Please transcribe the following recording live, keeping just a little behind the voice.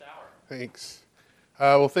Thanks.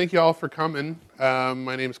 Well, thank you all for coming.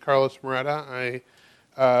 My name is Carlos Moretta.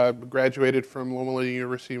 I graduated from Loma Linda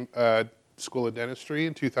University School of Dentistry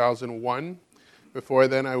in 2001. Before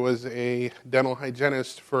then, I was a dental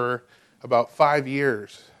hygienist for about 5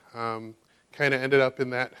 years. Kind of ended up in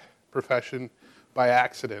that profession by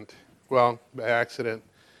accident. Well, by accident.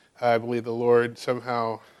 I believe the Lord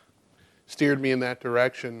somehow steered me in that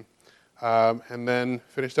direction. And then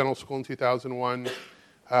finished dental school in 2001.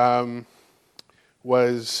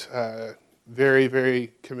 Was very,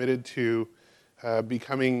 very committed to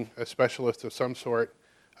becoming a specialist of some sort.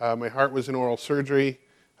 My heart was in oral surgery,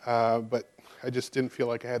 but I just didn't feel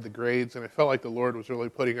like I had the grades, and I felt like the Lord was really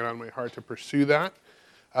putting it on my heart to pursue that.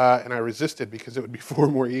 And I resisted because it would be 4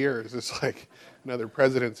 more years. It's like another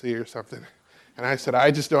presidency or something. And I said, I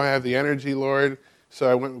just don't have the energy, Lord. So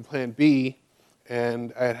I went with plan B,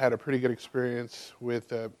 and I had had a pretty good experience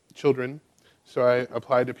with children. So I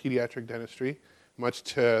applied to pediatric dentistry, much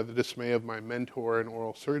to the dismay of my mentor in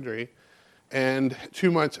oral surgery. And 2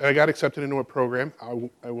 months, I got accepted into a program.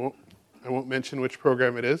 I won't mention which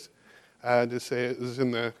program it is. Just say it was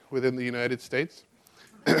within the United States.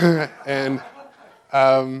 And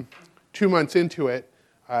 2 months into it,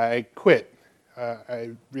 I quit.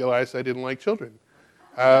 I realized I didn't like children.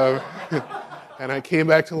 And I came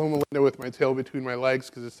back to Loma Linda with my tail between my legs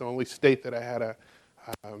because it's the only state that I had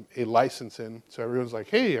a license in. So everyone's like,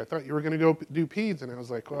 hey, I thought you were going to go do peds. And I was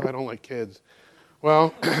like, well, I don't like kids.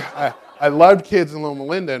 Well, I loved kids in Loma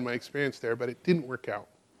Linda and my experience there, but it didn't work out.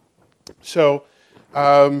 So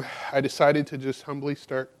I decided to just humbly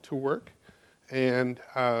start to work. And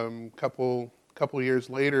couple years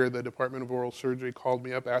later, the Department of Oral Surgery called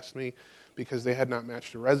me up, asked me, because they had not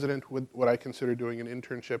matched a resident with what I consider doing an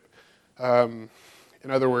internship. In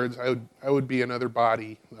other words, I would be another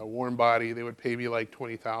body, a warm body. They would pay me like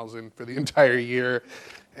 $20,000 for the entire year.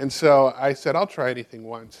 And so I said, I'll try anything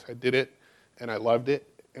once. I did it, and I loved it.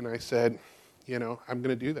 And I said, I'm going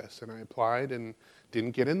to do this. And I applied and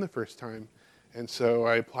didn't get in the first time. And so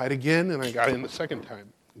I applied again, and I got in the second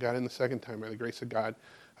time. Got in the second time by the grace of God.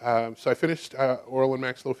 So I finished oral and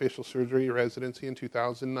maxillofacial surgery residency in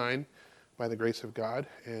 2009 by the grace of God,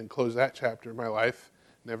 and closed that chapter of my life,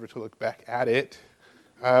 never to look back at it.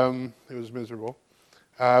 It was miserable.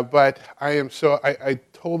 But I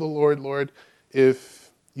told the Lord,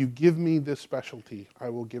 if you give me this specialty, I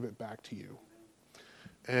will give it back to you.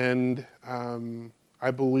 And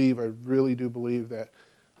I really do believe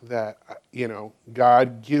that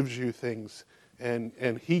God gives you things,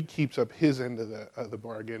 and He keeps up His end of the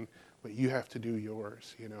bargain, but you have to do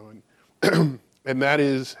yours, and and that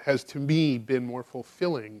has to me been more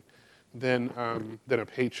fulfilling than a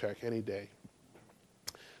paycheck any day.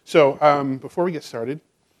 So before we get started,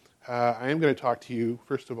 I am going to talk to you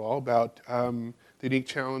first of all about the unique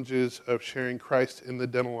challenges of sharing Christ in the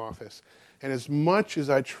dental office. And as much as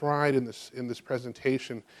I tried in this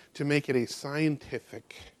presentation to make it a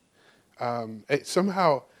scientific,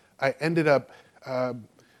 somehow I ended up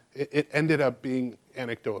it ended up being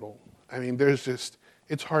anecdotal. I mean,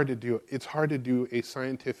 it's hard to do. It's hard to do a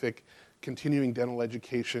scientific continuing dental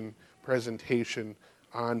education presentation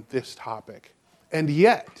on this topic. And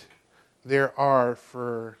yet, there are,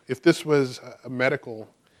 if this was a medical,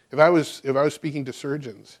 if I was speaking to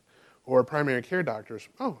surgeons or primary care doctors,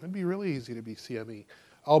 it'd be really easy to be CME.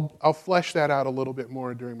 I'll flesh that out a little bit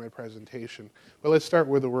more during my presentation. But let's start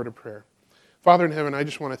with a word of prayer. Father in heaven, I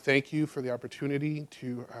just want to thank you for the opportunity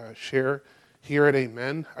to share here at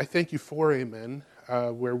Amen. I thank you for Amen,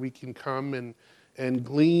 where we can come and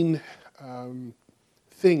glean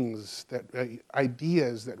things,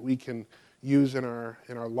 ideas that we can use in our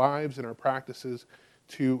lives, in our practices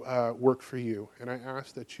to work for you. And I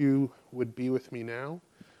ask that you would be with me now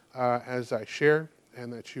as I share,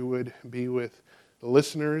 and that you would be with the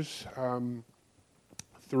listeners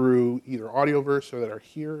through either audioverse or that are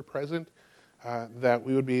here present, that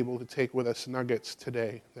we would be able to take with us nuggets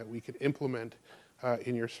today that we could implement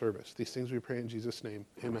in your service. These things we pray in Jesus' name.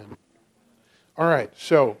 Amen. All right,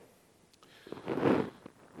 so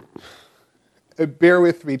bear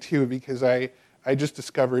with me too, because I just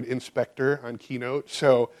discovered Inspector on Keynote,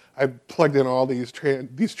 so I plugged in all these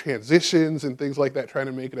transitions and things like that, trying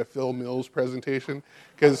to make it a Phil Mills presentation,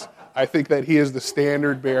 because I think that he is the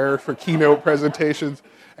standard bearer for Keynote presentations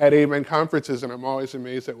at Amen conferences, and I'm always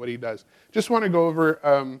amazed at what he does. Just want to go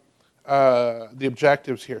over the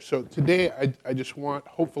objectives here. So today, I just want,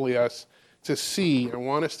 hopefully, I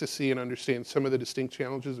want us to see and understand some of the distinct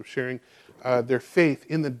challenges of sharing their faith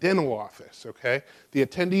in the dental office, okay? The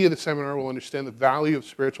attendee of the seminar will understand the value of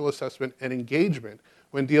spiritual assessment and engagement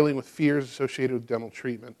when dealing with fears associated with dental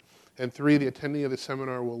treatment. And 3, the attendee of the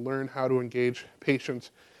seminar will learn how to engage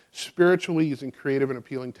patients spiritually using creative and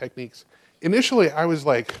appealing techniques. Initially, I was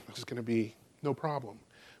like, this is going to be no problem.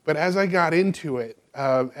 But as I got into it,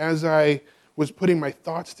 as I was putting my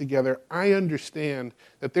thoughts together, I understand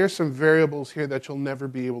that there's some variables here that you'll never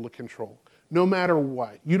be able to control. No matter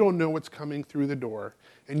what, you don't know what's coming through the door,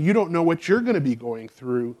 and you don't know what you're going to be going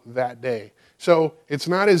through that day. So it's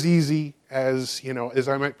not as easy as, as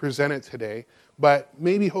I might present it today, but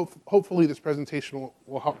maybe hopefully this presentation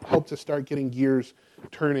will help to start getting gears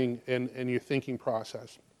turning in your thinking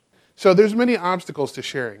process. So there's many obstacles to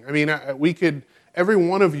sharing. I mean, every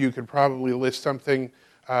one of you could probably list something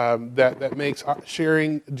that makes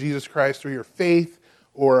sharing Jesus Christ through your faith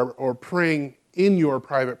or praying in your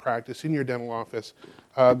private practice, in your dental office,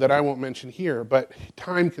 that I won't mention here, but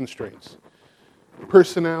time constraints,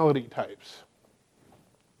 personality types,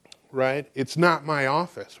 right? It's not my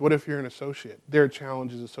office. What if you're an associate? There are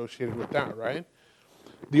challenges associated with that, right?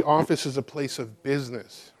 The office is a place of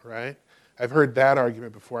business, right? I've heard that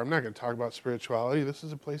argument before. I'm not going to talk about spirituality. This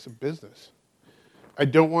is a place of business. I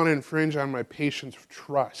don't want to infringe on my patient's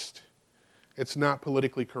trust. It's not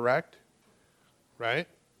politically correct, right?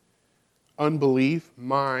 Unbelief,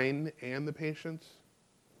 mine and the patient's.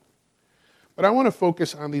 But I want to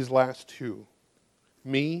focus on these last two,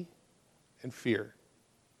 me and fear,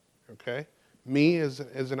 okay? Me as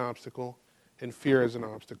an obstacle and fear as an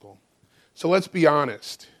obstacle. So let's be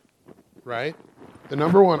honest, right? The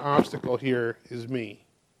number one obstacle here is me.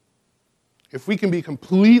 If we can be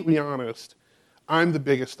completely honest, I'm the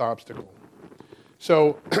biggest obstacle.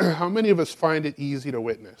 So how many of us find it easy to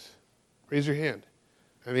witness? Raise your hand.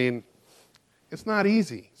 I mean, it's not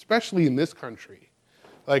easy, especially in this country.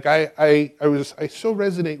 Like I so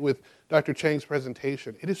resonate with Dr. Chang's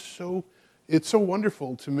presentation. It's so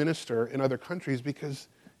wonderful to minister in other countries because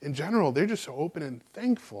in general, they're just so open and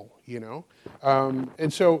thankful,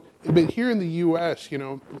 And so, but here in the U.S.,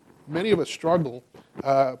 many of us struggle,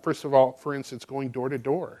 first of all, for instance, going door to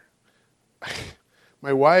door.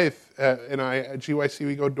 My wife and I at GYC,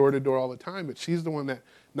 we go door to door all the time, but she's the one that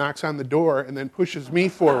knocks on the door and then pushes me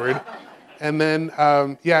forward. And then,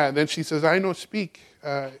 then she says, I no speak.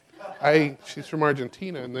 She's from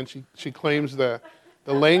Argentina, and then she claims the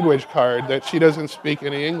language card that she doesn't speak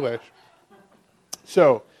any English.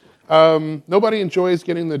 So, nobody enjoys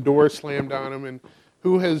getting the door slammed on them, and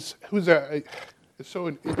it's so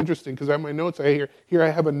interesting because on my notes I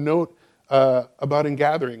have a note about in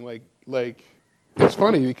gathering, like it's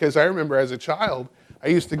funny because I remember as a child I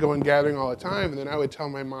used to go in gathering all the time, and then I would tell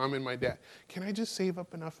my mom and my dad, can I just save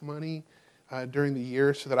up enough money during the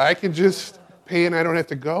year so that I can just pay and I don't have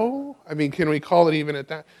to go? I mean, can we call it even at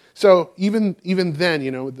that? So even then,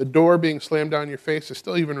 the door being slammed down your face, I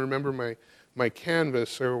still even remember my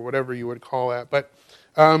canvas or whatever you would call that. But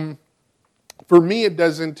for me, it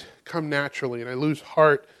doesn't come naturally, and I lose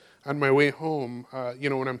heart on my way home,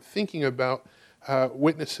 when I'm thinking about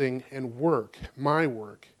witnessing and work, my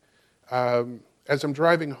work. As I'm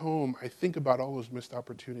driving home, I think about all those missed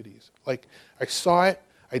opportunities. Like, I saw it,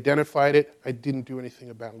 identified it, I didn't do anything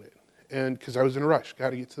about it. And because I was in a rush, got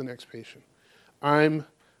to get to the next patient. I'm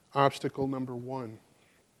obstacle number one.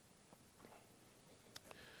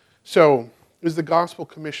 So, is the gospel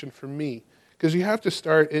commission for me? Because you have to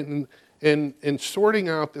start in sorting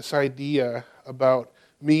out this idea about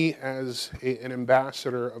me as an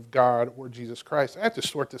ambassador of God or Jesus Christ. I have to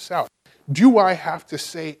sort this out. Do I have to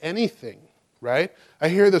say anything, right? I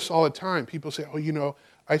hear this all the time. People say,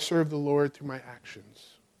 I serve the Lord through my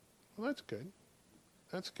actions. Well, that's good.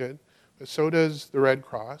 That's good. But so does the Red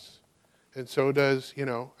Cross. And so does,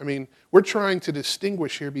 we're trying to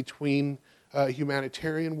distinguish here between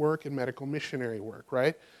humanitarian work and medical missionary work,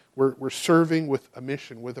 right? We're serving with a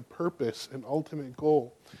mission, with a purpose, an ultimate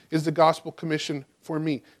goal. Is the gospel commission for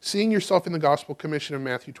me? Seeing yourself in the gospel commission of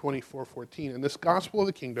Matthew 24:14. And this gospel of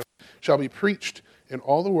the kingdom shall be preached in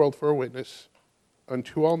all the world for a witness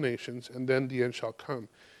unto all nations, and then the end shall come.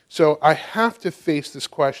 So I have to face this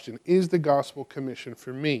question, is the gospel commission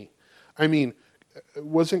for me? I mean,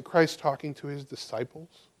 wasn't Christ talking to his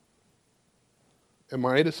disciples? Am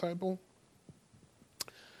I a disciple?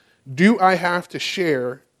 Do I have to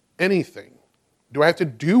share anything? Do I have to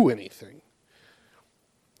do anything?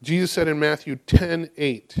 Jesus said in Matthew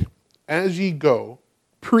 10:8, as ye go,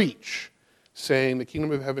 preach, saying the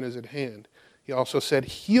kingdom of heaven is at hand. He also said,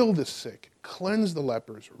 heal the sick, cleanse the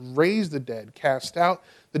lepers, raise the dead, cast out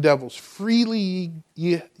the devils. Freely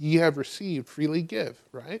ye have received, freely give,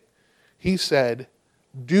 right? He said,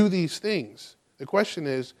 do these things. The question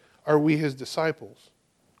is, are we his disciples?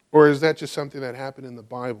 Or is that just something that happened in the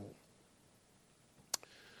Bible?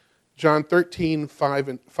 John 13,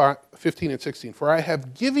 15 and 16. For I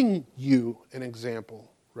have given you an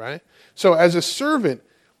example, right? So as a servant,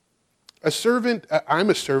 I'm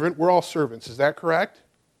a servant, we're all servants, is that correct?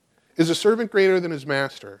 Is a servant greater than his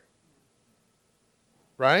master?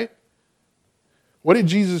 Right? What did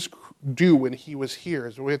Jesus do when he was here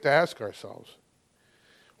is what we have to ask ourselves.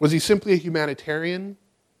 Was he simply a humanitarian?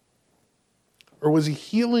 Or was he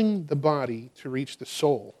healing the body to reach the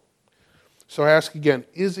soul? So I ask again,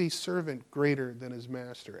 is a servant greater than his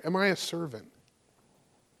master? Am I a servant?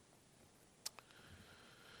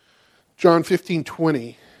 John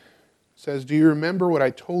 15:20 says, do you remember what I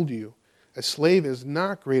told you? A slave is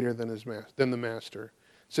not greater than the master.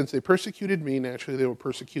 Since they persecuted me, naturally they will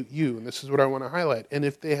persecute you. And this is what I want to highlight. And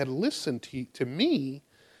if they had listened to me,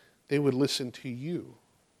 they would listen to you.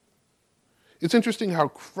 It's interesting how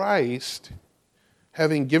Christ,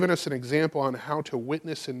 having given us an example on how to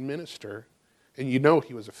witness and minister, and you know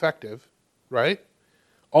he was effective, right?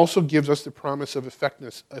 Also gives us the promise of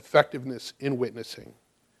effectiveness in witnessing.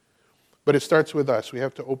 But it starts with us. We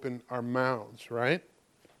have to open our mouths, right?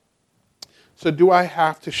 So do I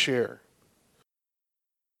have to share?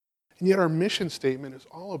 And yet our mission statement is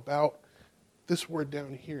all about this word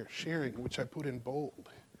down here, sharing, which I put in bold.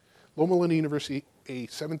 Loma Linda University, a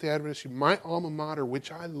Seventh-day Adventist, my alma mater,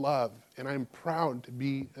 which I love, and I'm proud to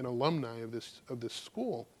be an alumni of this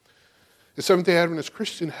school. The Seventh-day Adventist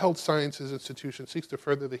Christian Health Sciences Institution seeks to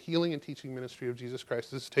further the healing and teaching ministry of Jesus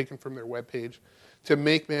Christ. This is taken from their webpage. To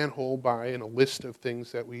make man whole by, and a list of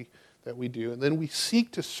things that we do. And then we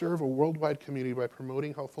seek to serve a worldwide community by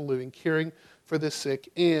promoting healthful living, caring for the sick,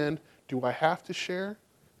 and do I have to share?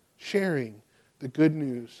 Sharing the good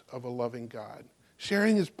news of a loving God.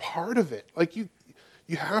 Sharing is part of it. Like you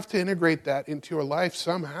have to integrate that into your life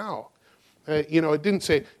somehow. It didn't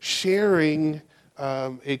say sharing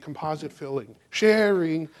a composite filling,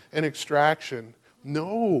 sharing an extraction.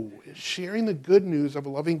 No, it's sharing the good news of a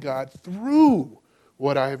loving God through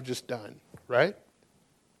what I have just done, right?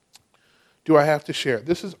 Do I have to share?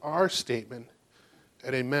 This is our statement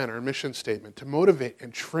at Amen, our mission statement, to motivate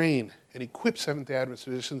and train and equip Seventh-day Adventist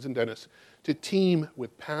physicians and dentists to team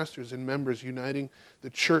with pastors and members uniting the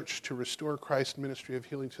church to restore Christ's ministry of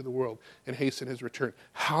healing to the world and hasten his return.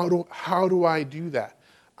 How do I do that?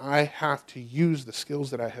 I have to use the skills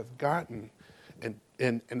that I have gotten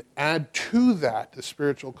and add to that the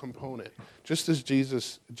spiritual component, just as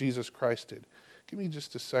Jesus Christ did. Give me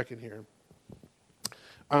just a second here.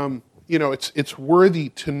 It's worthy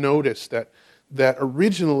to notice that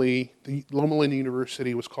originally the Loma Linda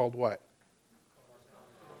University was called what?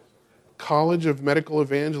 College of Medical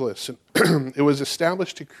Evangelists. And it was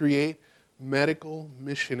established to create medical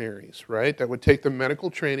missionaries, right? That would take the medical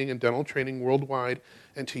training and dental training worldwide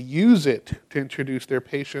and to use it to introduce their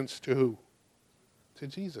patients to who? To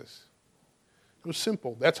Jesus. It was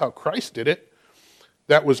simple. That's how Christ did it.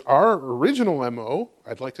 That was our original MO.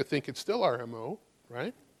 I'd like to think it's still our MO,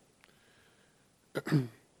 right?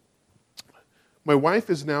 My wife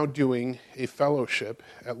is now doing a fellowship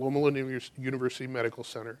at Loma Linda University Medical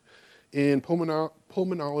Center in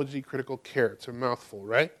pulmonology critical care. It's a mouthful,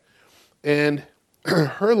 right? And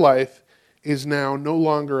her life is now no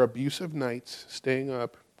longer abusive nights, staying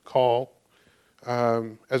up, call,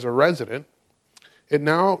 as a resident. It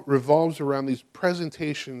now revolves around these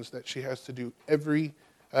presentations that she has to do every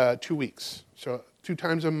 2 weeks. So 2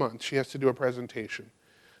 times a month she has to do a presentation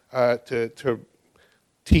to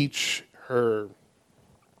teach her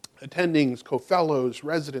attendings, co-fellows,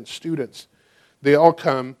 residents, students. They all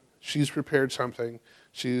come. She's prepared something.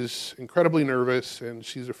 She's incredibly nervous, and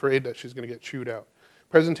she's afraid that she's going to get chewed out.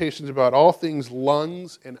 Presentations about all things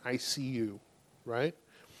lungs and ICU, right?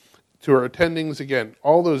 To her attendings, again,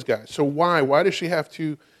 all those guys. So why? Why does she have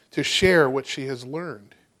to share what she has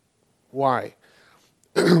learned? Why?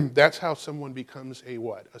 That's how someone becomes a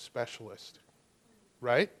what? A specialist,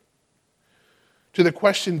 right? To the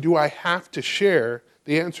question, do I have to share?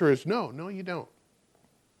 The answer is no. No, you don't.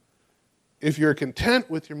 If you're content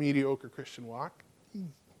with your mediocre Christian walk,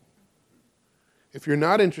 if you're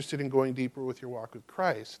not interested in going deeper with your walk with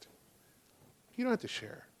Christ, you don't have to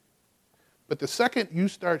share. But the second you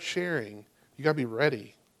start sharing, you got to be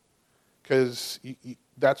ready, because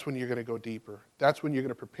that's when you're going to go deeper. That's when you're going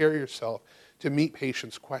to prepare yourself to meet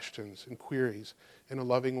patients' questions and queries in a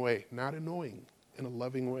loving way, not annoying, in a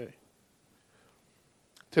loving way.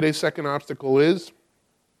 Today's second obstacle is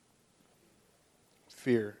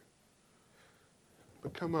fear.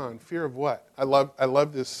 But come on, fear of what? I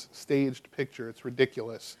love this staged picture. It's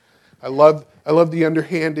ridiculous. I love the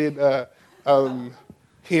underhanded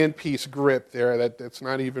handpiece grip there. That's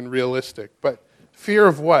not even realistic. But fear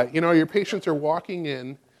of what? Your patients are walking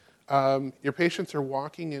in your patients are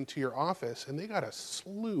walking into your office and they got a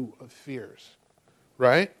slew of fears,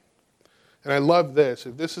 right? And I love this.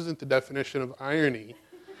 If this isn't the definition of irony,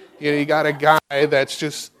 you got a guy that's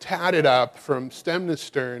just tatted up from stem to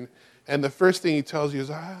stern, and the first thing he tells you is,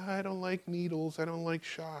 I don't like needles, I don't like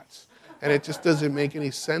shots. And it just doesn't make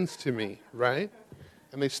any sense to me, right?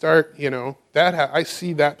 And they start, I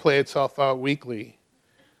see that play itself out weekly.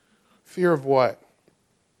 Fear of what?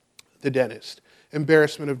 The dentist.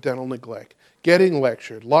 Embarrassment of dental neglect. Getting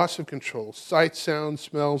lectured. Loss of control. Sight, sound,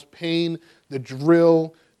 smells, pain, the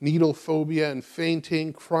drill, needle phobia and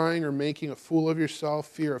fainting, crying or making a fool of yourself,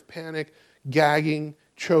 fear of panic, gagging,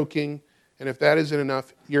 choking. And if that isn't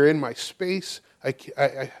enough, you're in my space. I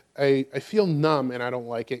feel numb and I don't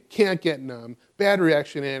like it. Can't get numb. Bad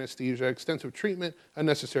reaction to anesthesia, extensive treatment,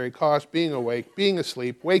 unnecessary cost, being awake, being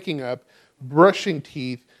asleep, waking up, brushing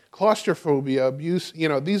teeth, claustrophobia, abuse.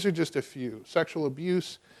 These are just a few. Sexual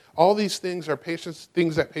abuse. All these things are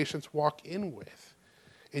things that patients walk in with.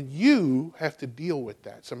 And you have to deal with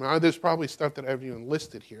that. Somehow there's probably stuff that I haven't even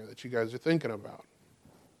listed here that you guys are thinking about.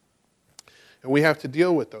 And we have to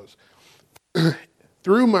deal with those.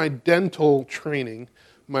 Through my dental training,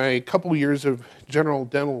 my couple years of general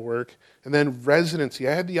dental work, and then residency,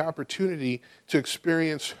 I had the opportunity to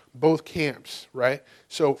experience both camps, right?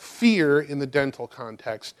 So fear in the dental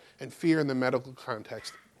context and fear in the medical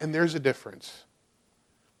context. And there's a difference.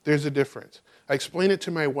 There's a difference. I explain it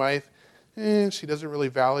to my wife. She doesn't really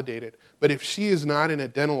validate it. But if she is not in a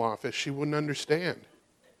dental office, she wouldn't understand.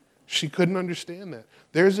 She couldn't understand that.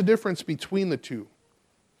 There's a difference between the two.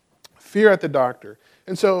 Fear at the doctor.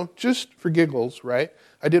 And so, just for giggles, right,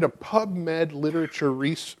 I did a PubMed literature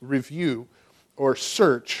review or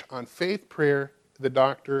search on faith, prayer, the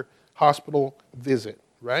doctor, hospital visit,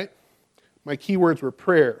 right? My keywords were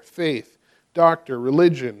prayer, faith, doctor,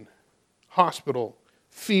 religion, hospital,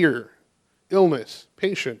 fear, illness,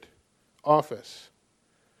 patient, office.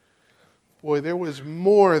 Boy, there was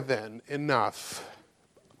more than enough.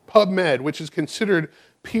 PubMed, which is considered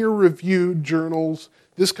peer-reviewed journals,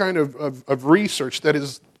 this kind of research that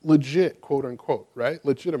is legit, quote unquote, right?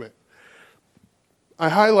 Legitimate. I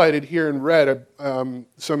highlighted here in red some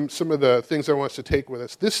of the things I want us to take with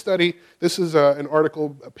us. This study, this is an article,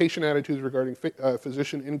 Patient Attitudes Regarding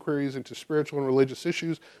Physician Inquiries into Spiritual and Religious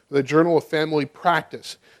Issues, the Journal of Family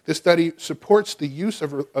Practice. This study supports the use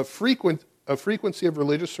of frequency of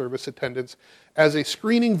religious service attendance as a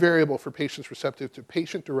screening variable for patients receptive to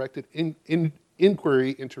patient-directed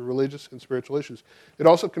inquiry into religious and spiritual issues. It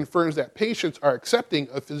also confirms that patients are accepting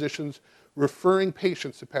of physicians referring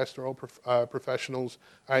patients to pastoral professionals,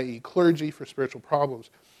 i.e. clergy, for spiritual problems.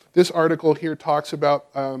 This article here talks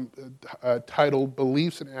about, titled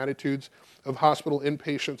Beliefs and Attitudes of Hospital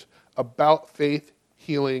Inpatients About Faith,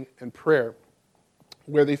 Healing, and Prayer,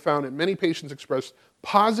 where they found that many patients expressed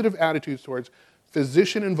positive attitudes towards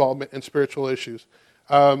physician involvement in spiritual issues.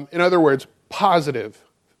 In other words, positive.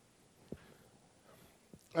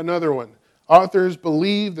 Another one. Authors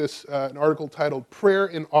believe this, an article titled Prayer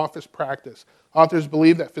in Office Practice. Authors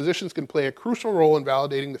believe that physicians can play a crucial role in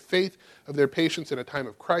validating the faith of their patients in a time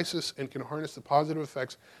of crisis and can harness the positive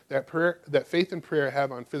effects that faith and prayer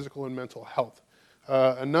have on physical and mental health.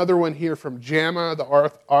 Another one here from JAMA, the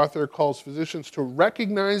author calls physicians to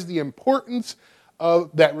recognize the importance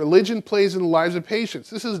that religion plays in the lives of patients.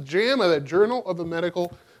 This is JAMA, the Journal of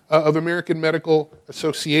American Medical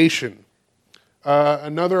Association.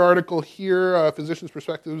 Another article here, Physicians'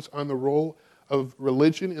 Perspectives on the Role of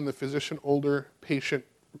Religion in the Physician-Older-Patient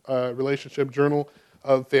Relationship, Journal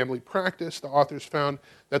of Family Practice. The authors found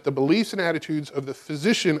that the beliefs and attitudes of the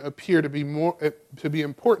physician appear to be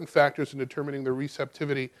important factors in determining the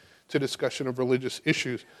receptivity to discussion of religious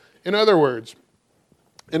issues. In other words,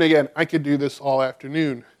 and again, I could do this all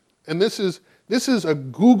afternoon, and this is a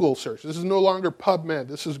Google search. This is no longer PubMed.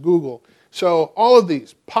 This is Google. So all of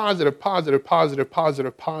these, positive, positive, positive,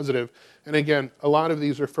 positive, positive. And again, a lot of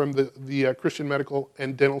these are from the Christian Medical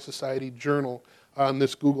and Dental Society Journal on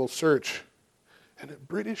this Google search. And a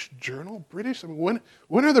British journal? British? I mean,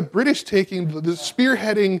 when are the British taking the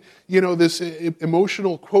spearheading, this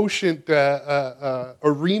emotional quotient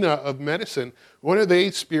arena of medicine? When did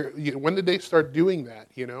they start doing that,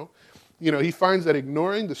 he finds that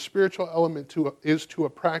ignoring the spiritual element is to a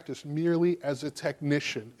practice merely as a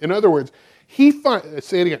technician. In other words, he finds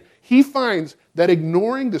that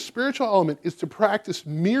ignoring the spiritual element is to practice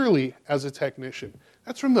merely as a technician.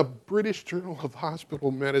 That's from the British Journal of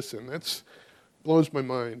Hospital Medicine. That blows my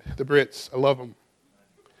mind. The Brits, I love them.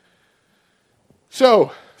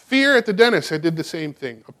 So, fear at the dentist, I did the same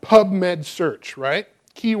thing. A PubMed search, right?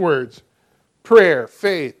 Keywords: Prayer,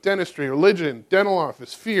 faith, dentistry, religion, dental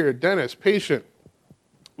office, fear, dentist, patient.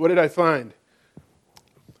 What did I find?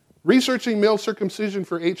 Researching male circumcision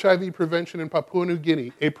for HIV prevention in Papua New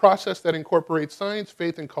Guinea, a process that incorporates science,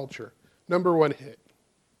 faith, and culture. Number one hit.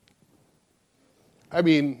 I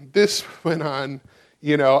mean, this went on,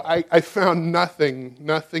 I found nothing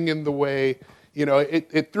in the way,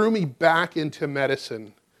 it threw me back into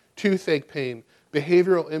medicine, toothache pain,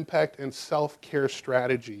 behavioral impact, and self-care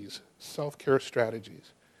strategies.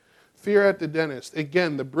 Fear at the dentist.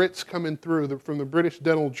 Again, the Brits coming through from the British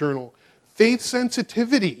Dental Journal. Faith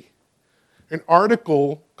sensitivity. An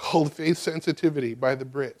article called Faith Sensitivity by the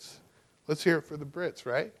Brits. Let's hear it for the Brits,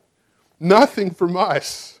 right? Nothing from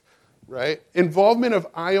us, right? Involvement of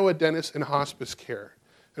Iowa dentists in hospice care.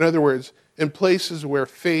 In other words, in places where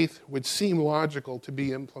faith would seem logical to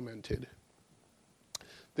be implemented.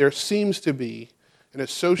 There seems to be an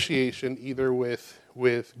association either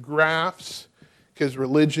with grafts, because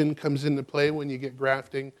religion comes into play when you get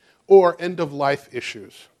grafting, or end-of-life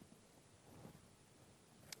issues.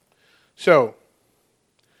 So,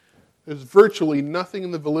 there's virtually nothing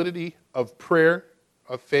in the validity of prayer,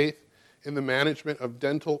 of faith, in the management of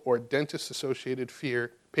dental or dentist-associated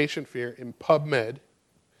fear, patient fear in PubMed.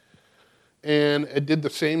 And I did the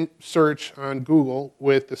same search on Google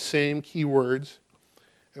with the same keywords.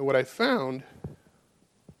 And what I found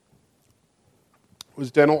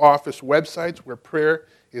was dental office websites where prayer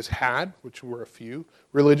is had, which were a few,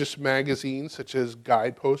 religious magazines such as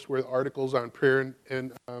Guidepost, where articles on prayer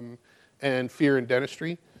and fear in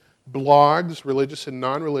dentistry, blogs, religious and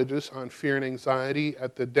non-religious, on fear and anxiety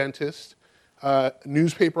at the dentist,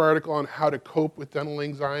 newspaper article on how to cope with dental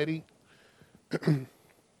anxiety.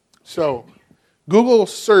 So, Google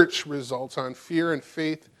search results on fear and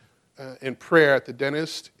faith and prayer at the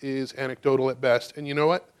dentist is anecdotal at best. And you know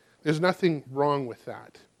what? There's nothing wrong with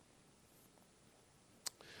that.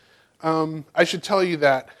 I should tell you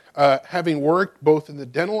that having worked both in the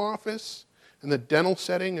dental office, in the dental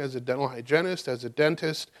setting as a dental hygienist, as a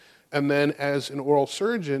dentist, and then as an oral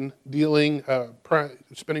surgeon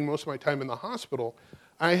spending most of my time in the hospital,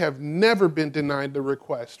 I have never been denied the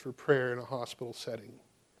request for prayer in a hospital setting.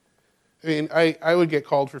 I mean, I would get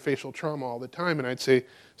called for facial trauma all the time, and I'd say,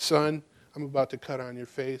 son, I'm about to cut on your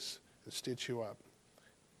face and stitch you up.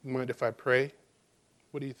 Mind if I pray?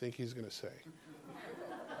 What do you think he's going to say?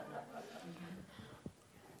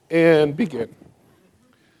 And begin.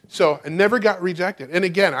 So I never got rejected. And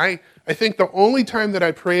again, I think the only time that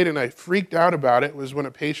I prayed and I freaked out about it was when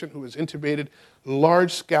a patient who was intubated,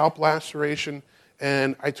 large scalp laceration,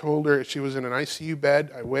 and I told her she was in an ICU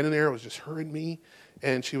bed. I went in there, it was just her and me,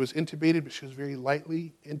 and she was intubated, but she was very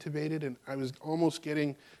lightly intubated, and I was almost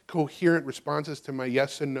getting coherent responses to my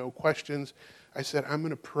yes and no questions. I said, I'm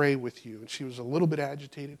going to pray with you. And she was a little bit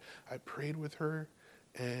agitated. I prayed with her,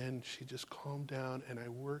 and she just calmed down, and I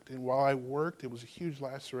worked. And while I worked, it was a huge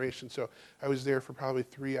laceration, so I was there for probably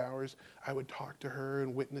 3 hours. I would talk to her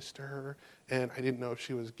and witness to her, and I didn't know if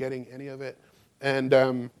she was getting any of it. And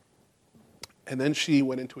then she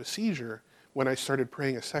went into a seizure when I started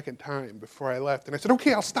praying a second time before I left. And I said,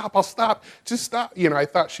 okay, I'll stop, just stop. I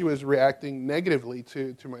thought she was reacting negatively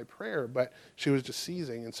to my prayer, but she was just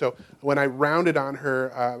seizing. And so when I rounded on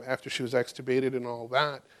her after she was extubated and all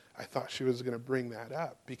that, I thought she was going to bring that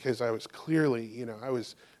up because I was clearly,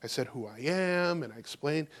 I said who I am and I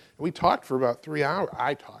explained. And we talked for about 3 hours.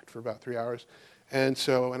 I talked for about 3 hours. And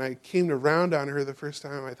so when I came to round on her the first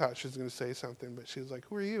time, I thought she was going to say something, but she was like,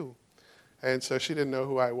 who are you? And so she didn't know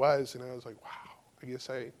who I was, and I was like, wow, I guess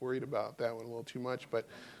I worried about that one a little too much, but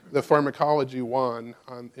the pharmacology won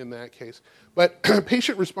in that case. But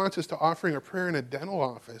patient responses to offering a prayer in a dental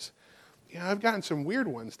office, I've gotten some weird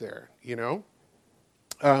ones there,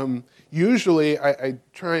 Usually I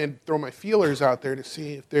try and throw my feelers out there to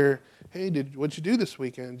see if they're, hey, what'd you do this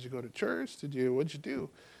weekend? Did you go to church? What'd you do?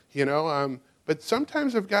 But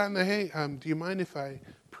sometimes I've gotten the, hey, do you mind if I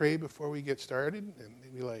pray before we get started? And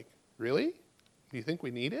they'd be like, really? Do you think we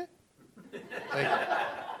need it?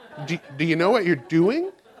 Like, do you know what you're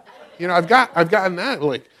doing? I've gotten that,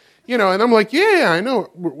 and I'm like, yeah, I know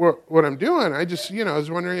what I'm doing. I just, I was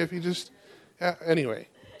wondering if you just, anyway.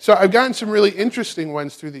 So I've gotten some really interesting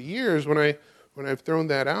ones through the years when I've thrown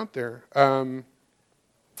that out there.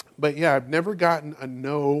 But yeah, I've never gotten a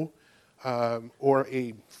no or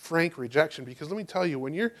a frank rejection, because let me tell you,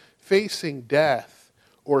 when you're facing death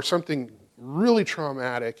or something really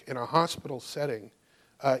traumatic in a hospital setting,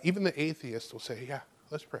 even the atheist will say, yeah,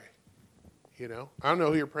 let's pray. I don't know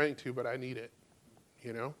who you're praying to, but I need it.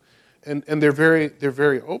 And they're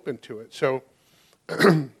very open to it. So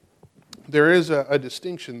there is a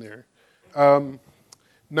distinction there.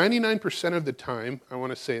 99% of the time, I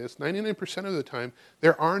want to say this, 99% of the time,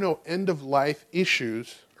 there are no end-of-life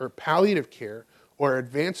issues or palliative care or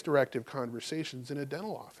advanced directive conversations in a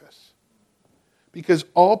dental office. Because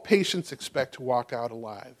all patients expect to walk out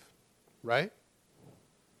alive, right?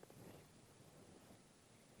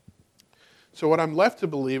 So what I'm left to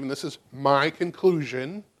believe, and this is my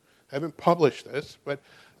conclusion, I haven't published this, but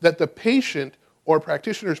that the patient or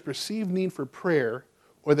practitioner's perceived need for prayer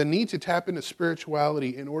or the need to tap into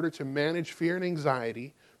spirituality in order to manage fear and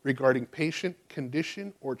anxiety regarding patient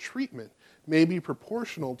condition or treatment may be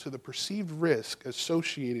proportional to the perceived risk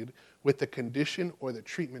associated with the condition or the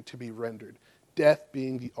treatment to be rendered, death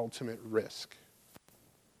being the ultimate risk.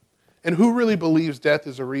 And who really believes death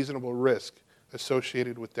is a reasonable risk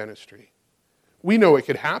associated with dentistry? We know it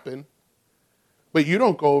could happen, but you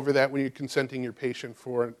don't go over that when you're consenting your patient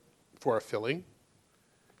for a filling.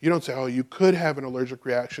 You don't say, oh, you could have an allergic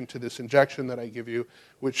reaction to this injection that I give you,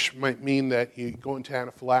 which might mean that you go into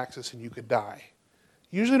anaphylaxis and you could die.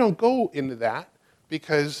 You usually don't go into that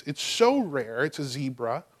because it's so rare, it's a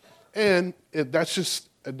zebra, and that's just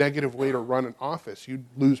a negative way to run an office. You'd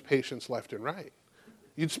lose patients left and right.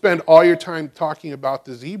 You'd spend all your time talking about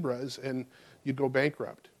the zebras and you'd go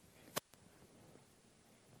bankrupt.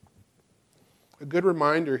 A good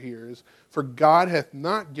reminder here is, for God hath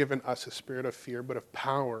not given us a spirit of fear, but of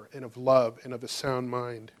power and of love and of a sound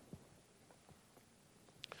mind.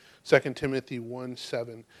 2 Timothy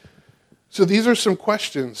 1:7. So these are some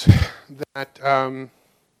questions that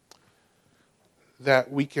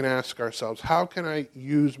we can ask ourselves. How can I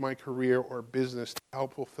use my career or business to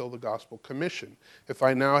help fulfill the gospel commission? If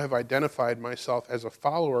I now have identified myself as a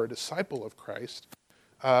follower or disciple of Christ,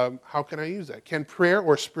 how can I use that? Can prayer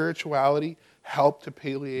or spirituality help to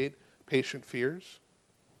palliate patient fears?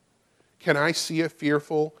 Can I see a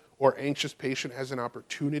fearful or anxious patient as an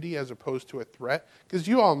opportunity as opposed to a threat? Because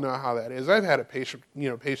you all know how that is. I've had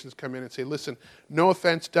patients come in and say, listen, no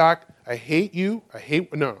offense, doc, I hate you. I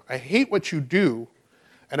hate what you do,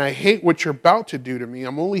 and I hate what you're about to do to me.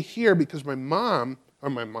 I'm only here because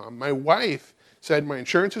my wife said my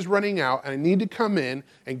insurance is running out and I need to come in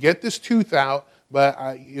and get this tooth out. But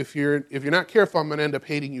if you're not careful, I'm going to end up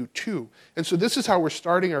hating you too. And so this is how we're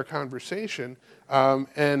starting our conversation.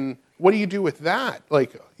 And what do you do with that?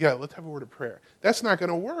 Like, yeah, let's have a word of prayer. That's not going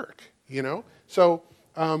to work, you know. So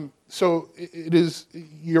it is.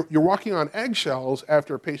 You're walking on eggshells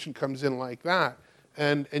after a patient comes in like that,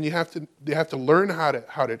 and you have to learn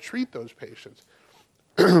how to treat those patients.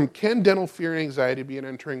 Can dental fear and anxiety be an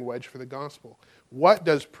entering wedge for the gospel? What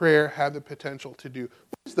does prayer have the potential to do?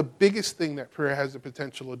 What's the biggest thing that prayer has the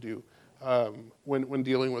potential to do when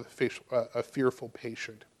dealing with a fearful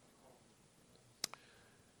patient?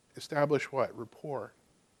 Establish what? Rapport,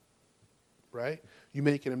 right? You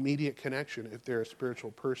make an immediate connection if they're a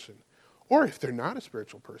spiritual person. Or if they're not a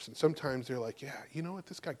spiritual person. Sometimes they're like, yeah, you know what?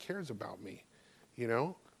 This guy cares about me, you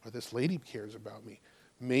know? Or this lady cares about me.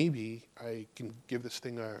 Maybe I can give this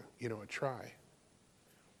thing a try.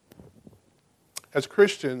 As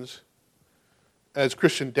Christians, as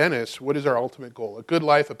Christian dentists, what is our ultimate goal? A good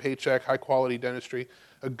life, a paycheck, high-quality dentistry,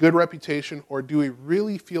 a good reputation, or do we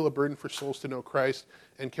really feel a burden for souls to know Christ,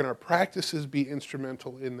 and can our practices be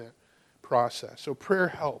instrumental in that process? So prayer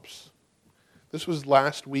helps. This was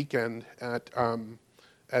last weekend at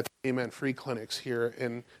Amen Free Clinics here,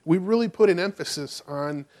 and we really put an emphasis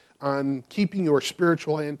on keeping your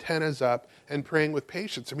spiritual antennas up and praying with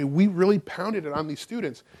patients. I mean, we really pounded it on these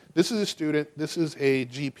students. This is a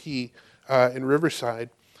GP in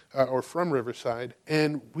Riverside, or from Riverside,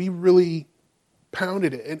 and we really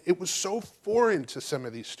pounded it. And it was so foreign to some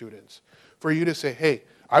of these students for you to say, hey,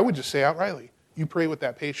 I would just say outrightly, you pray with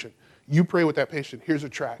that patient. You pray with that patient. Here's a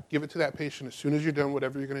tract. Give it to that patient as soon as you're done,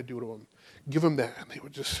 whatever you're going to do to them. Give them that. And they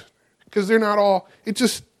would just, because they're not all, it's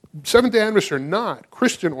just, Seventh-day Adventists or not,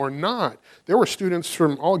 Christian or not. There were students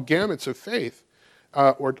from all gamuts of faith,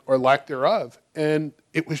 or lack thereof, and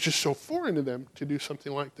it was just so foreign to them to do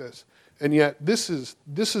something like this. And yet, this is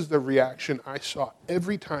the reaction I saw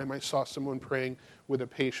every time I saw someone praying with a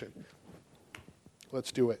patient.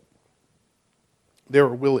 Let's do it. They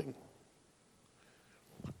were willing.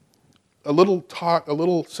 A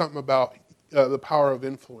little something about the power of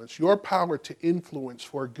influence. Your power to influence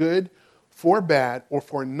for good, for bad, or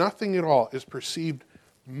for nothing at all is perceived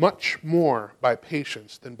much more by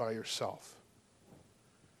patients than by yourself.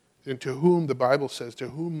 And to whom, the Bible says, to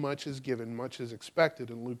whom much is given, much is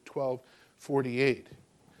expected in Luke 12:48.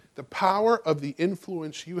 The power of the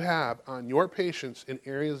influence you have on your patients in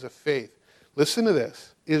areas of faith, listen to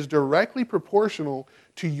this, is directly proportional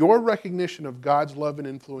to your recognition of God's love and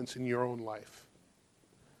influence in your own life.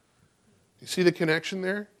 You see the connection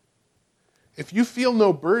there? If you feel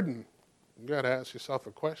no burden, you've got to ask yourself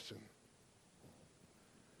a question.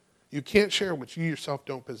 You can't share what you yourself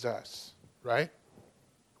don't possess, right?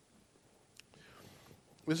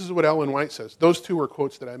 This is what Ellen White says. Those two were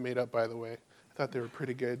quotes that I made up, by the way. I thought they were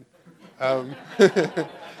pretty good.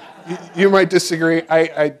 You might disagree.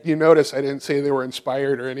 You notice I didn't say they were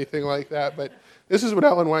inspired or anything like that, but this is what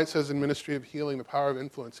Ellen White says in Ministry of Healing, The Power of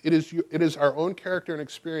Influence. It is our own character and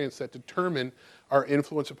experience that determine our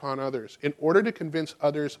influence upon others. In order to convince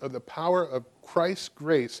others of the power of Christ's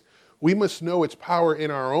grace, we must know its power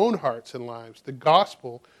in our own hearts and lives. The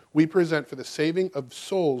gospel we present for the saving of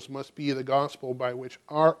souls must be the gospel by which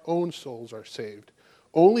our own souls are saved.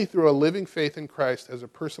 Only through a living faith in Christ as a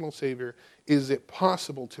personal Savior is it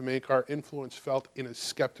possible to make our influence felt in a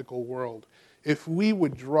skeptical world. If we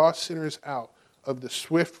would draw sinners out of the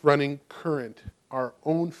swift-running current, our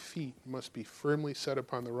own feet must be firmly set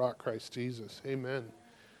upon the rock, Christ Jesus. Amen.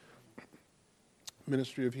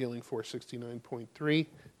 Ministry of Healing 469.3.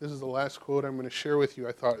 This is the last quote I'm going to share with you.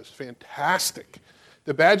 I thought it was fantastic.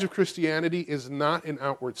 The badge of Christianity is not an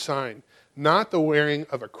outward sign, not the wearing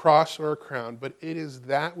of a cross or a crown, but it is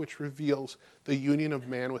that which reveals the union of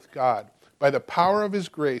man with God. By the power of his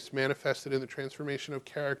grace manifested in the transformation of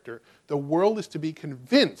character, the world is to be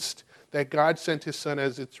convinced that God sent his Son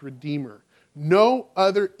as its Redeemer. No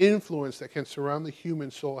other influence that can surround the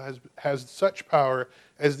human soul has such power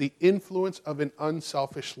as the influence of an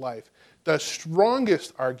unselfish life. The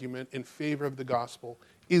strongest argument in favor of the gospel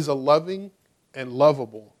is a loving and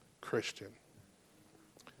lovable Christian.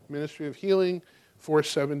 Ministry of Healing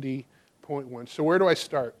 470.1. So where do I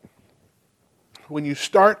start? When you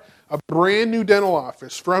start a brand new dental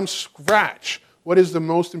office from scratch, what is the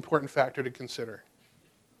most important factor to consider?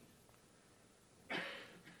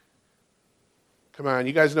 Come on,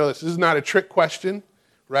 you guys know this. This is not a trick question,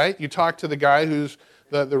 right? You talk to the guy who's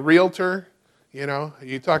the realtor,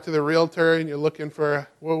 you talk to the realtor and you're looking for,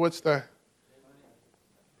 well, what's the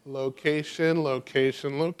location,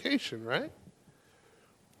 right?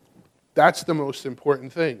 That's the most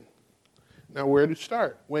important thing. Now, where to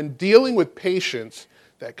start? When dealing with patients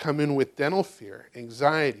that come in with dental fear,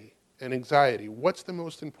 anxiety, what's the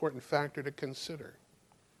most important factor to consider?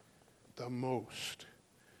 The most.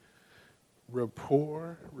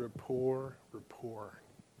 Rapport.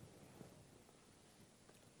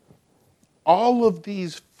 All of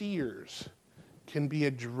these fears can be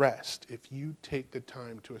addressed if you take the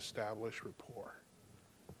time to establish rapport.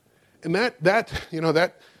 And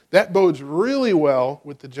that bodes really well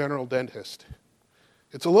with the general dentist.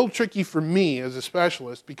 It's a little tricky for me as a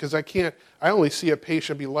specialist because I only see a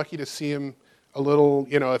patient, be lucky to see him a little,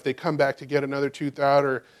 if they come back to get another tooth out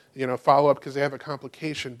or, follow up because they have a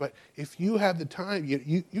complication. But if you have the time,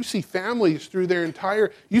 you see families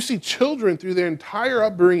you see children through their entire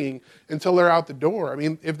upbringing until they're out the door. I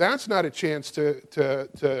mean, if that's not a chance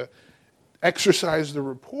to exercise the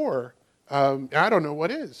rapport, I don't know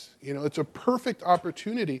what is. It's a perfect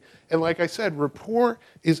opportunity. And like I said, rapport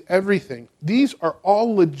is everything. These are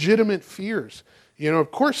all legitimate fears.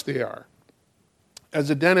 Of course they are. As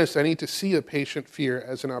a dentist, I need to see a patient fear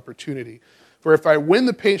as an opportunity. For if I win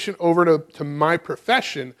the patient over to my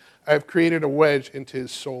profession, I have created a wedge into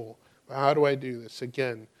his soul. But how do I do this?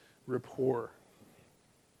 Again, rapport.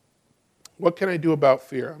 What can I do about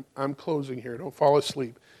fear? I'm closing here. Don't fall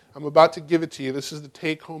asleep. I'm about to give it to you. This is the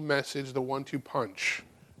take-home message, the 1-2 punch.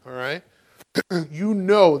 All right? You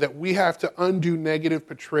know that we have to undo negative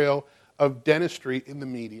portrayal of dentistry in the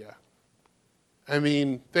media. I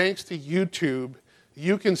mean, thanks to YouTube,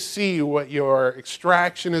 you can see what your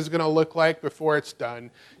extraction is going to look like before it's done.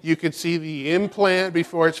 You can see the implant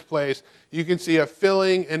before it's placed. You can see a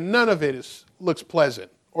filling, and none of it looks pleasant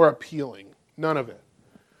or appealing. None of it.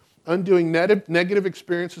 Undoing negative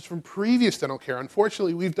experiences from previous dental care.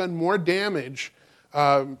 Unfortunately, we've done more damage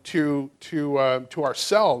to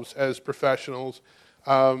ourselves as professionals.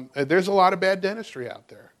 There's a lot of bad dentistry out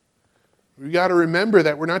there. We got to remember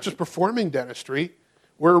that we're not just performing dentistry.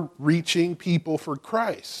 We're reaching people for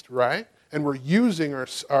Christ, right? And we're using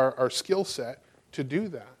our skill set to do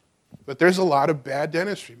that. But there's a lot of bad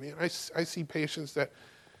dentistry. Man, I see patients that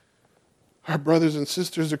our brothers and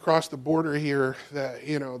sisters across the border here that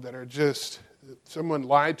are just, someone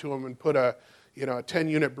lied to them and put a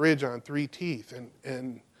 10-unit bridge on 3 teeth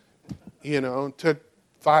and took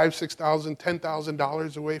 $5,000, $6,000,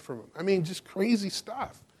 $10,000 away from them. I mean, just crazy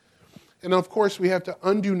stuff. And of course, we have to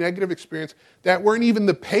undo negative experience that weren't even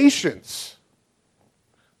the patients.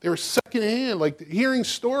 They were secondhand, like hearing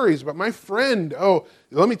stories about my friend. Oh,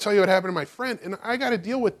 let me tell you what happened to my friend. And I got to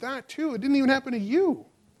deal with that too. It didn't even happen to you.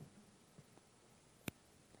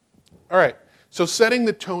 All right. So setting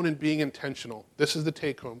the tone and being intentional. This is the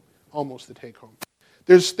take home, almost the take home.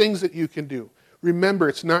 There's things that you can do. Remember,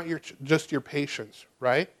 it's not just your patients,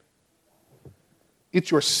 right?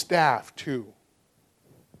 It's your staff too.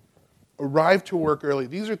 Arrive to work early.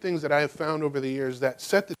 These are things that I have found over the years that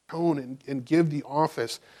set the tone and give the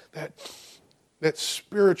office that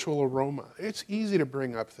spiritual aroma. It's easy to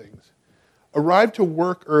bring up things. Arrive to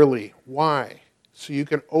work early. Why? So you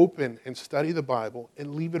can open and study the Bible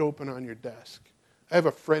and leave it open on your desk. I have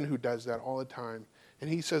a friend who does that all the time. And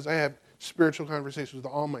he says, I have spiritual conversations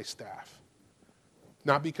with all my staff.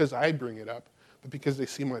 Not because I bring it up, but because they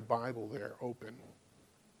see my Bible there open.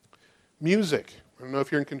 Music. I don't know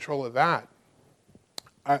if you're in control of that.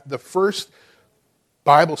 The first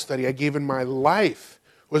Bible study I gave in my life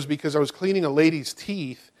was because I was cleaning a lady's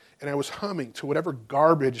teeth and I was humming to whatever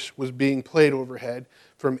garbage was being played overhead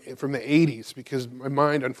from the 80s, because my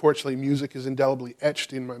mind, unfortunately, music is indelibly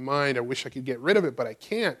etched in my mind. I wish I could get rid of it, but I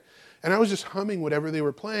can't. And I was just humming whatever they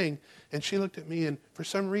were playing, and she looked at me, and for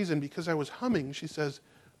some reason, because I was humming, she says,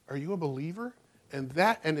 "Are you a believer?" And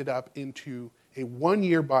that ended up into a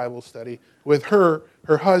 1-year Bible study with her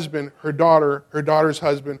husband, her daughter, her daughter's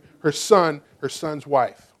husband, her son's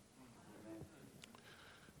wife.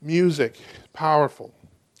 Music, powerful.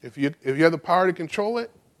 If you have the power to control it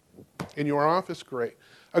in your office, great.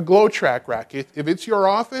 A glow track rack. If it's your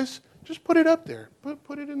office, just put it up there.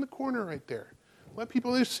 Put it in the corner right there. Let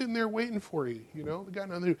people just sitting there waiting for you. You know, they got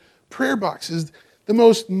another prayer box is the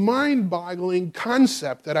most mind-boggling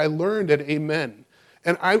concept that I learned at Amen.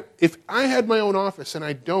 And if I had my own office, and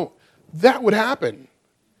I don't, that would happen.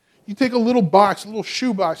 You take a little box, a little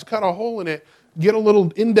shoe box, cut a hole in it, get a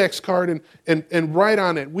little index card and write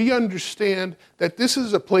on it. We understand that this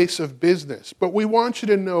is a place of business, but we want you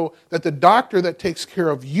to know that the doctor that takes care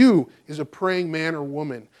of you is a praying man or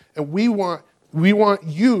woman. And we want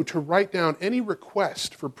you to write down any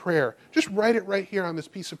request for prayer. Just write it right here on this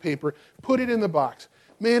piece of paper. Put it in the box.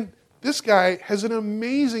 Man, this guy has an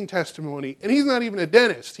amazing testimony, and he's not even a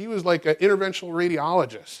dentist. He was like an interventional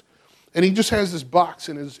radiologist. And he just has this box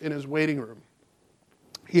in his waiting room.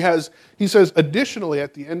 He says, additionally,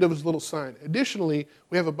 at the end of his little sign, additionally,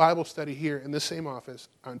 we have a Bible study here in this same office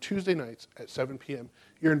on Tuesday nights at 7 p.m.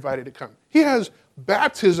 You're invited to come. He has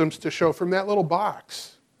baptisms to show from that little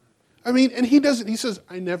box. I mean, and he says,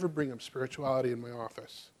 I never bring up spirituality in my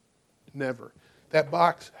office. Never. That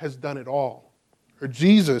box has done it all. Or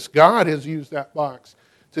Jesus, God has used that box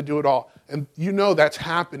to do it all. And you know that's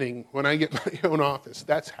happening when I get my own office.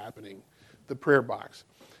 That's happening, the prayer box.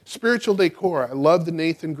 Spiritual decor. I love the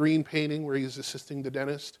Nathan Green painting where he's assisting the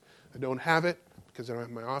dentist. I don't have it because I don't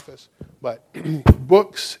have my office. But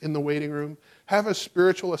books in the waiting room. Have a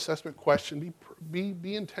spiritual assessment question.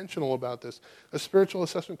 Be intentional about this. A spiritual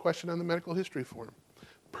assessment question on the medical history form.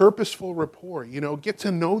 Purposeful rapport. You know, get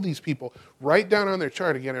to know these people. Write down on their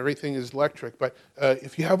chart. Again, everything is electric. But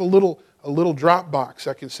if you have a little drop box,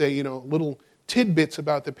 I can say, you know, little tidbits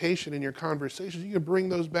about the patient in your conversations, you can bring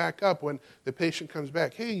those back up when the patient comes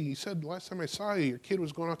back. Hey, you said last time I saw you, your kid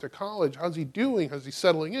was going off to college. How's he doing? How's he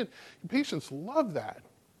settling in? Your patients love that.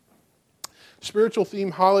 Spiritual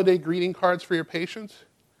theme holiday greeting cards for your patients.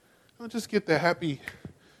 Don't just get the happy,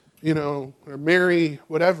 you know, or merry,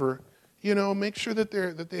 whatever. You know, make sure that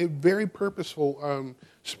they have very purposeful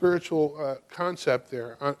spiritual concept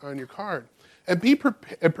there on your card. And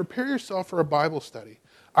prepare yourself for a Bible study.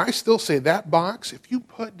 I still say that box, if you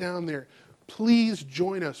put down there, please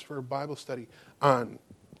join us for a Bible study on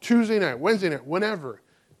Tuesday night, Wednesday night, whenever.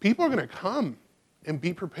 People are going to come and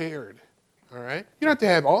be prepared, all right? You don't have to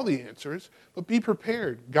have all the answers, but be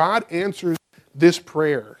prepared. God answers this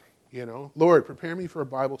prayer, you know. Lord, prepare me for a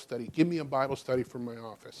Bible study. Give me a Bible study from my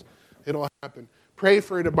office. It'll happen. Pray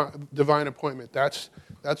for a divine appointment. That's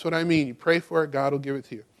what I mean. You pray for it, God will give it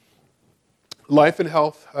to you. Life and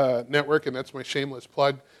Health Network, and that's my shameless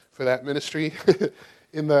plug for that ministry,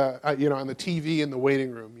 in the on the TV in the waiting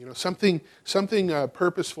room. You know, something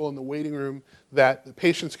purposeful in the waiting room that the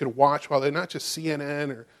patients can watch while they're not just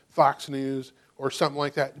CNN or Fox News or something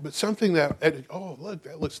like that, but something that, oh, look,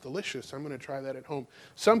 that looks delicious. I'm going to try that at home.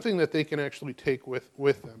 Something that they can actually take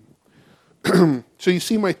with them. So you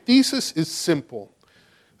see, my thesis is simple.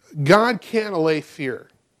 God can't allay fear.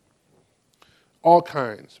 All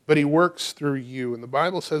kinds, but he works through you. And the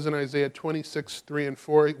Bible says in Isaiah 26, 3 and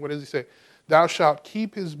 4, what does he say? Thou shalt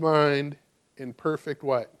keep his mind in perfect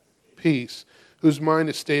what? Peace, whose mind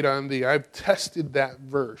is stayed on thee. I've tested that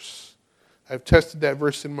verse. I've tested that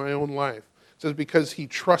verse in my own life. It says, because he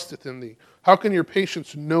trusteth in thee. How can your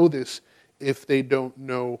patients know this if they don't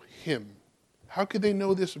know him? How could they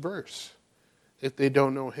know this verse if they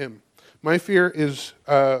don't know him? My fear is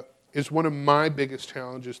is one of my biggest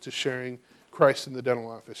challenges to sharing Christ in the dental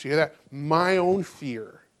office. You hear that? My own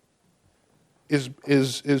fear is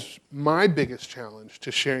my biggest challenge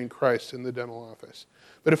to sharing Christ in the dental office.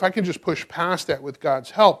 But if I can just push past that with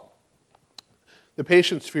God's help, the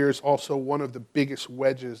patient's fear is also one of the biggest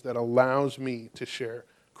wedges that allows me to share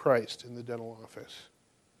Christ in the dental office.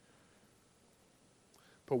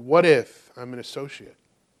 But what if I'm an associate?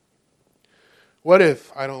 What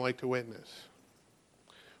if I don't like to witness?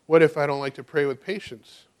 What if I don't like to pray with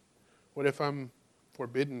patients? What if I'm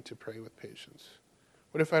forbidden to pray with patients?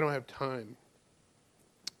 What if I don't have time?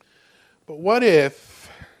 But what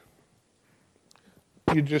if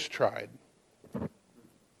you just tried?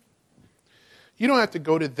 You don't have to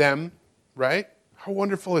go to them, right? How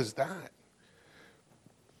wonderful is that?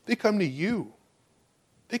 They come to you.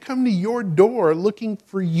 They come to your door looking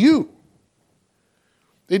for you.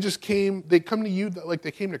 They come to you like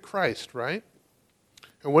they came to Christ, right?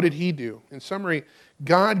 And what did he do? In summary,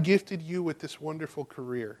 God gifted you with this wonderful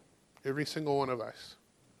career, every single one of us.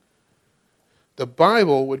 The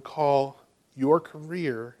Bible would call your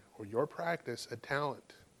career or your practice a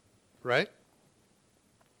talent, right?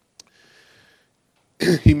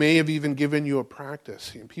 He may have even given you a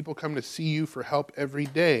practice, and people come to see you for help every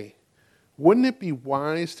day. Wouldn't it be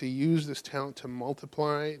wise to use this talent to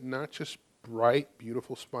multiply not just bright,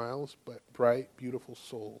 beautiful smiles, but bright, beautiful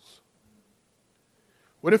souls?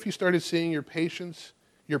 What if you started seeing your patients,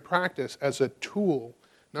 your practice, as a tool,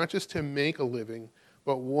 not just to make a living,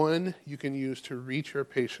 but one you can use to reach your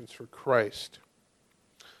patients for Christ?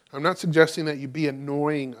 I'm not suggesting that you be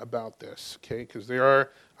annoying about this, okay? Because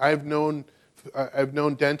I've known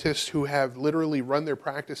dentists who have literally run their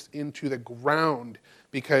practice into the ground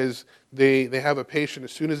because they have a patient.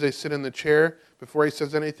 As soon as they sit in the chair, before he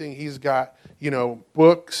says anything, he's got,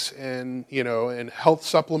 books and health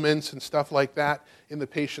supplements and stuff like that in the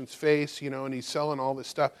patient's face, and he's selling all this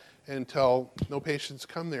stuff until no patients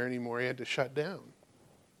come there anymore. He had to shut down.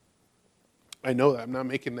 I know that. I'm not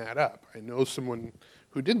making that up. I know someone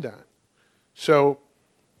who did that. So,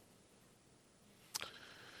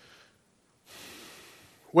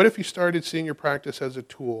 what if you started seeing your practice as a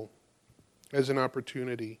tool, as an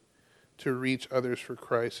opportunity to reach others for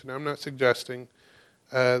Christ? And I'm not suggesting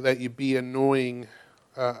that you be annoying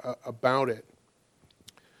about it.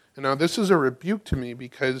 And now this is a rebuke to me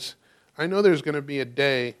because I know there's going to be a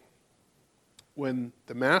day when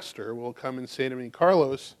the master will come and say to me,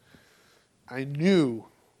 Carlos, I knew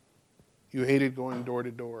you hated going door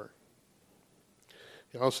to door.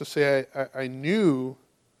 You also say, I knew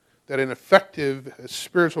that an effective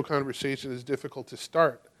spiritual conversation is difficult to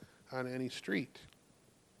start on any street.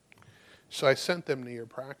 So I sent them to your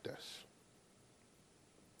practice.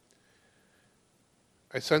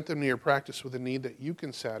 I sent them to your practice with a need that you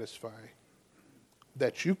can satisfy,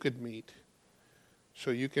 that you could meet,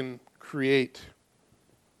 so you can create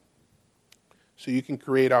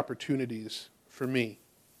opportunities for me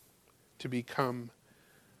to become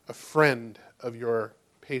a friend of your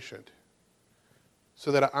patient,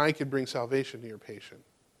 so that I could bring salvation to your patient.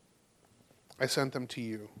 I sent them to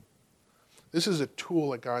you. This is a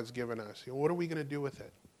tool that God's given us. What are we going to do with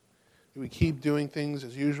it? Do we keep doing things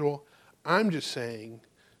as usual? I'm just saying,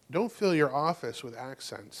 don't fill your office with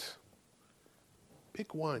accents.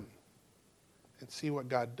 Pick one and see what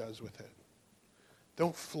God does with it.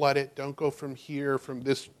 Don't flood it. Don't go from here, from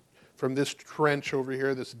this trench over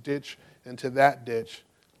here, this ditch, into that ditch.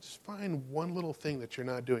 Just find one little thing that you're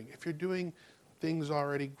not doing. If you're doing things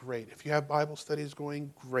already, great. If you have Bible studies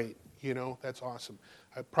going, great. That's awesome.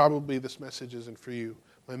 Probably this message isn't for you.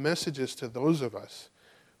 My message is to those of us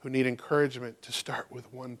who need encouragement to start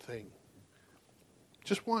with one thing.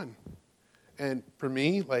 Just one. And for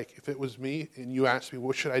me, if it was me and you asked me,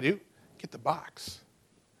 what should I do? Get the box.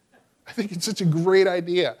 I think it's such a great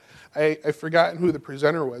idea. I've forgotten who the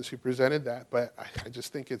presenter was who presented that, but I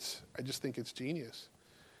just think it's genius.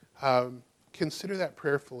 Consider that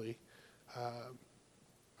prayerfully.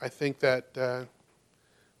 I think that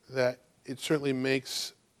it certainly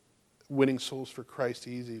makes winning souls for Christ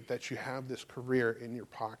easy, that you have this career in your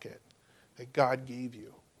pocket that God gave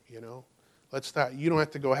you, You don't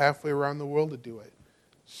have to go halfway around the world to do it.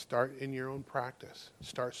 Start in your own practice.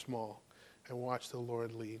 Start small and watch the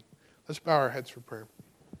Lord lead. Let's bow our heads for prayer.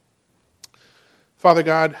 Father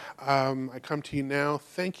God, I come to you now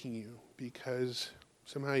thanking you because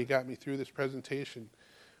somehow you got me through this presentation.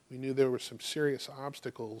 We knew there were some serious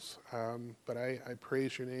obstacles, but I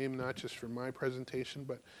praise your name, not just for my presentation,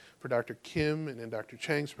 but for Dr. Kim and Dr.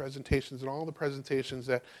 Chang's presentations and all the presentations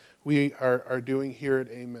that we are doing here at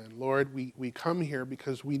Amen. Lord, we come here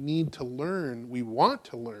because we need to learn, we want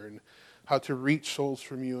to learn how to reach souls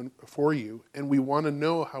from you and for you, and we want to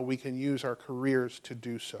know how we can use our careers to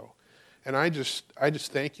do so. And I just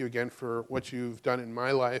thank you again for what you've done in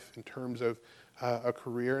my life in terms of a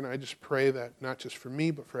career, and I just pray that not just for me,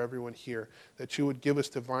 but for everyone here, that you would give us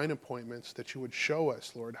divine appointments, that you would show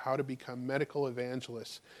us, Lord, how to become medical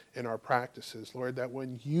evangelists in our practices. Lord, that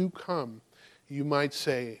when you come, you might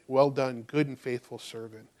say, well done, good and faithful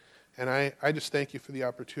servant. And I just thank you for the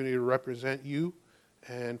opportunity to represent you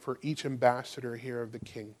and for each ambassador here of the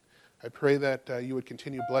King. I pray that you would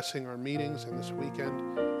continue blessing our meetings and this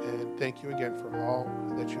weekend, and thank you again for all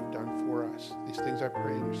that you've done for us. These things I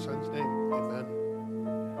pray in your Son's name. Amen.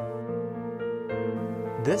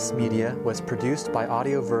 This media was produced by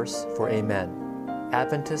Audioverse for Amen,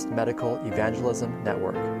 Adventist Medical Evangelism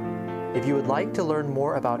Network. If you would like to learn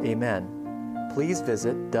more about Amen, please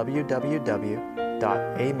visit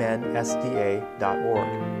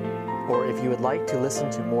www.amensda.org. Or if you would like to listen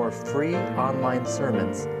to more free online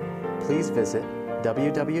sermons, please visit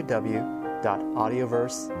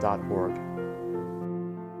www.audioverse.org.